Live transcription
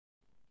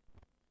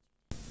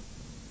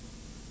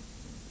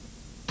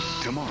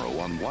Tomorrow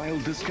on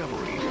Wild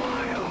Discovery.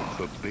 Wild.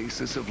 The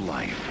basis of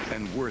life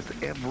and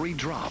worth every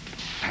drop.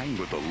 Hang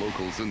with the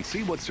locals and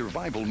see what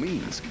survival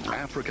means.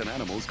 African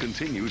Animals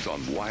continues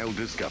on Wild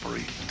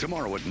Discovery.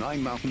 Tomorrow at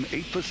 9 Mountain,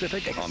 8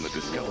 Pacific on the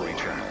Discovery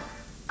Channel.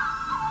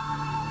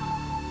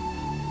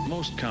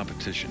 Most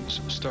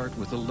competitions start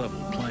with a level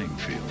playing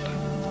field.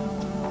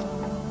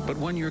 But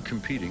when you're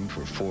competing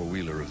for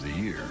four-wheeler of the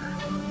year,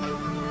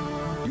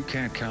 you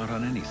can't count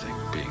on anything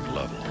being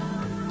level.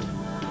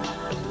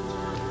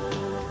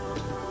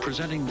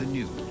 Presenting the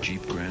new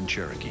Jeep Grand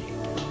Cherokee.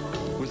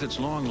 With its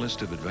long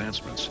list of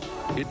advancements,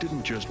 it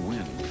didn't just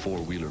win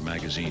Four-Wheeler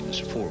Magazine's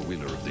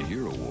Four-Wheeler of the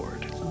Year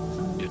award.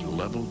 It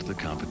leveled the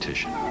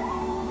competition.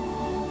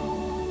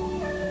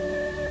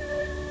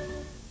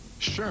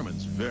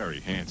 Sherman's very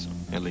handsome.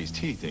 At least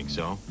he thinks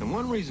so. And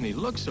one reason he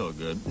looks so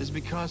good is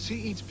because he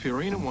eats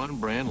Purina 1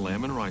 brand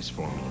lamb and rice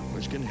formula,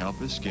 which can help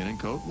his skin and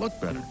coat look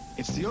better.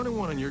 It's the only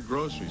one in your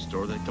grocery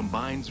store that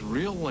combines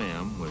real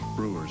lamb with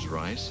brewer's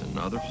rice and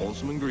other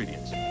wholesome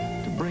ingredients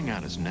to bring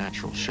out his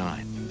natural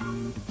shine.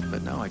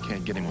 But now I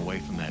can't get him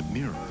away from that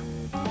mirror.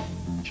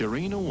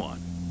 Purina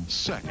 1,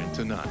 second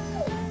to none.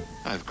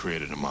 I've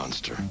created a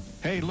monster.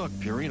 Hey, look,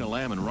 Purina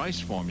lamb and rice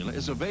formula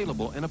is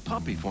available in a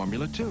puppy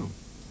formula, too.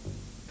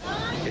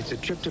 It's a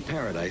trip to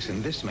paradise,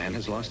 and this man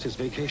has lost his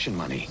vacation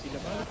money.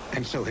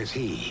 And so has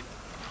he.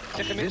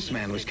 This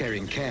man was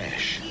carrying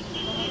cash.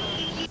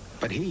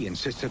 But he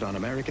insisted on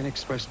American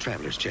Express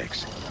traveler's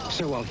checks.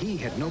 So while he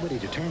had nobody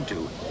to turn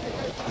to,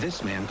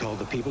 this man called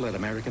the people at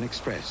American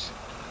Express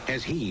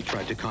as he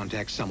tried to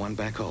contact someone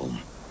back home.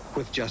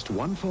 With just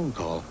one phone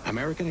call,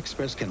 American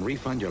Express can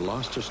refund your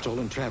lost or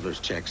stolen traveler's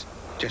checks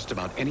just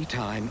about any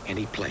time,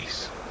 any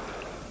place.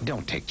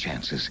 Don't take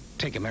chances.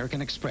 Take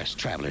American Express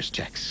traveler's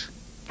checks.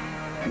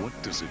 What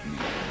does it mean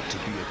to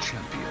be a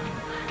champion?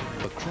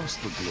 Across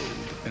the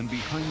globe and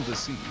behind the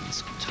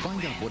scenes,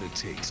 find out what it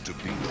takes to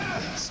be the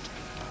best.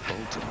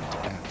 Ultimate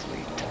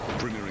Athlete.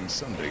 Premiering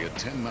Sunday at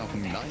 10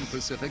 Mountain, 9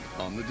 Pacific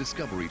on the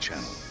Discovery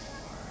Channel.